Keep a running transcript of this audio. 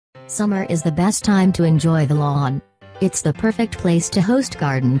Summer is the best time to enjoy the lawn. It's the perfect place to host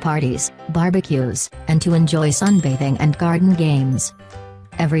garden parties, barbecues, and to enjoy sunbathing and garden games.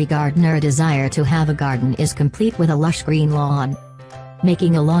 Every gardener's desire to have a garden is complete with a lush green lawn.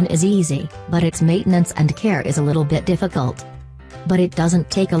 Making a lawn is easy, but its maintenance and care is a little bit difficult. But it doesn't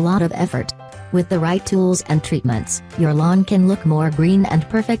take a lot of effort. With the right tools and treatments, your lawn can look more green and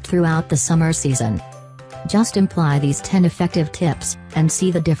perfect throughout the summer season. Just apply these 10 effective tips, and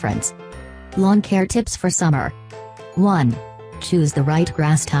see the difference. Lawn care tips for summer. 1. Choose the right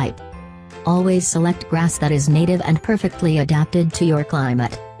grass type. Always select grass that is native and perfectly adapted to your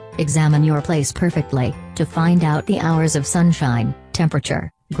climate. Examine your place perfectly, to find out the hours of sunshine, temperature,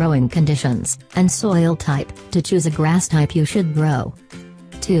 growing conditions, and soil type, to choose a grass type you should grow.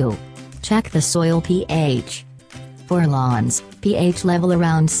 2. Check the soil pH. For lawns, pH level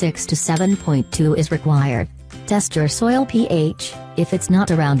around 6 to 7.2 is required. Test your soil pH. If it's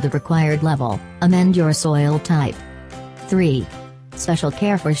not around the required level, amend your soil type. 3. Special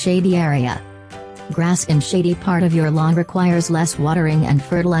care for shady area. Grass in shady part of your lawn requires less watering and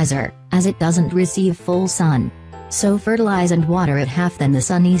fertilizer, as it doesn't receive full sun. So fertilize and water it half than the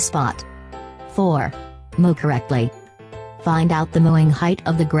sunny spot. 4. Mow correctly. Find out the mowing height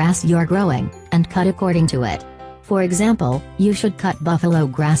of the grass you're growing, and cut according to it. For example, you should cut buffalo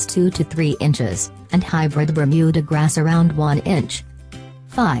grass 2 to 3 inches, and hybrid Bermuda grass around 1 inch.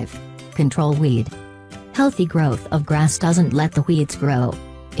 5. Control weed. Healthy growth of grass doesn't let the weeds grow.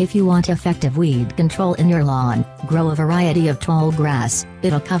 If you want effective weed control in your lawn, grow a variety of tall grass.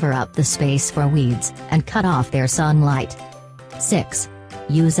 It'll cover up the space for weeds, and cut off their sunlight. 6.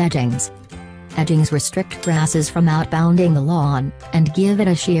 Use edgings. Edgings restrict grasses from outbounding the lawn, and give it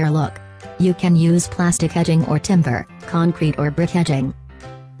a sheer look. You can use plastic edging or timber, concrete or brick edging.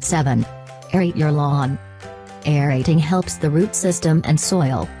 7. Aerate your lawn. Aerating helps the root system and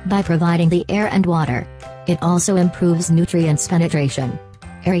soil, by providing the air and water. It also improves nutrients penetration.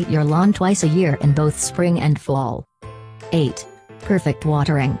 Aerate your lawn twice a year in both spring and fall. 8. Perfect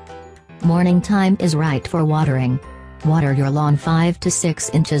watering. Morning time is right for watering. Water your lawn 5 to 6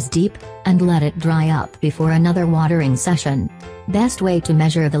 inches deep, and let it dry up before another watering session. Best way to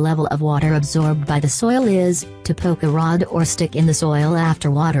measure the level of water absorbed by the soil is, to poke a rod or stick in the soil after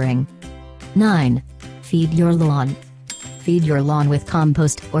watering. 9. Feed your lawn. Feed your lawn with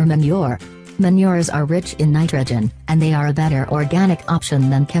compost or manure. Manures are rich in nitrogen, and they are a better organic option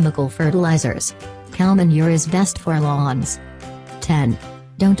than chemical fertilizers. Cow manure is best for lawns. 10.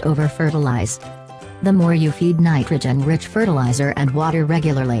 Don't over-fertilize. The more you feed nitrogen-rich fertilizer and water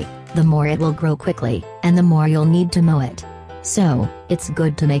regularly, the more it will grow quickly, and the more you'll need to mow it. So, it's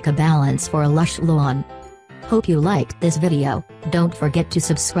good to make a balance for a lush lawn. Hope you liked this video. Don't forget to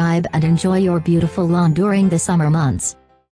subscribe and enjoy your beautiful lawn during the summer months.